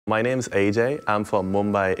My name is AJ. I'm from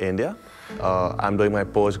Mumbai, India. I'm doing my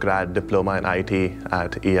postgrad diploma in IT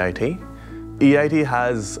at EIT. EIT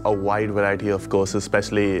has a wide variety of courses,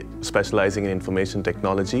 especially specializing in information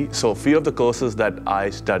technology. So a few of the courses that I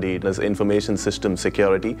studied is information system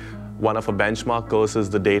security. One of a benchmark courses,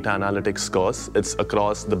 the data analytics course. It's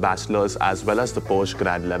across the bachelor's as well as the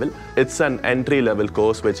postgrad level. It's an entry-level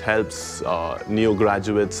course which helps new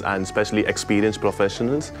graduates and especially experienced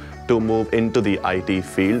professionals to move into the IT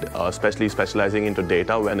field, especially specializing into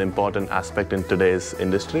data, an important aspect in today's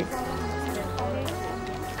industry.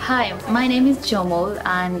 Hi, my name is Jomol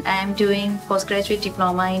and I am doing postgraduate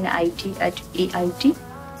diploma in IT at EIT.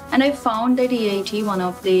 And I found that EIT one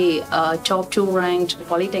of the top 2 ranked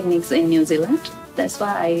polytechnics in New Zealand. That's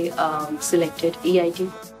why I selected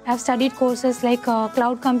EIT. I've studied courses like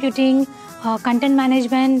cloud computing, content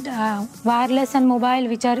management, wireless and mobile,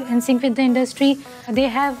 which are in sync with the industry. They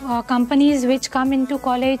have companies which come into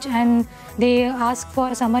college and they ask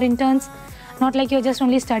for summer interns. Not like you're just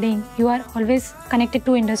only studying, you are always connected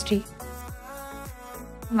to industry.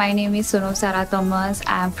 My name is Sonu Sarah Thomas.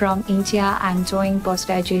 I'm from India. I'm doing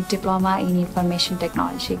postgraduate diploma in information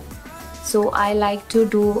technology. So I like to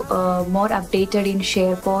do more updated in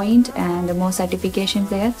SharePoint and more certifications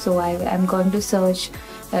there. So I am going to search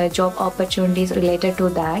job opportunities related to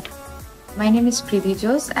that. My name is Privi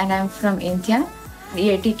Jose and I'm from India.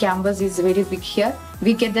 EIT campus is very big here.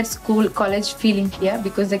 We get that school college feeling here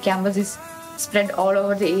because the campus is spread all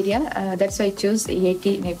over the area. That's why I chose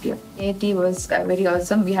EIT Napier. EIT was very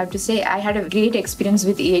awesome. We have to say I had a great experience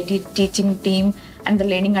with EIT teaching team and the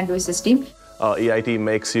learning advisors team. EIT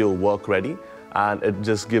makes you work ready and it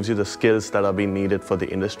just gives you the skills that are being needed for the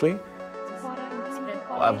industry.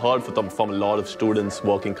 I've heard from a lot of students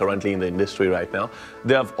working currently in the industry right now.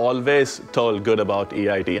 They have always told good about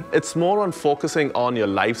EIT. It's more on focusing on your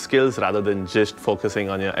life skills rather than just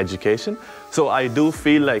focusing on your education. So I do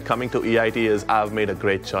feel like coming to EIT I've made a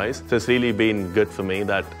great choice. So it's really been good for me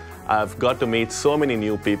that I've got to meet so many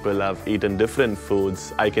new people. I've eaten different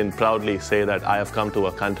foods. I can proudly say that I have come to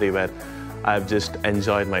a country where I've just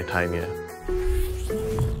enjoyed my time here.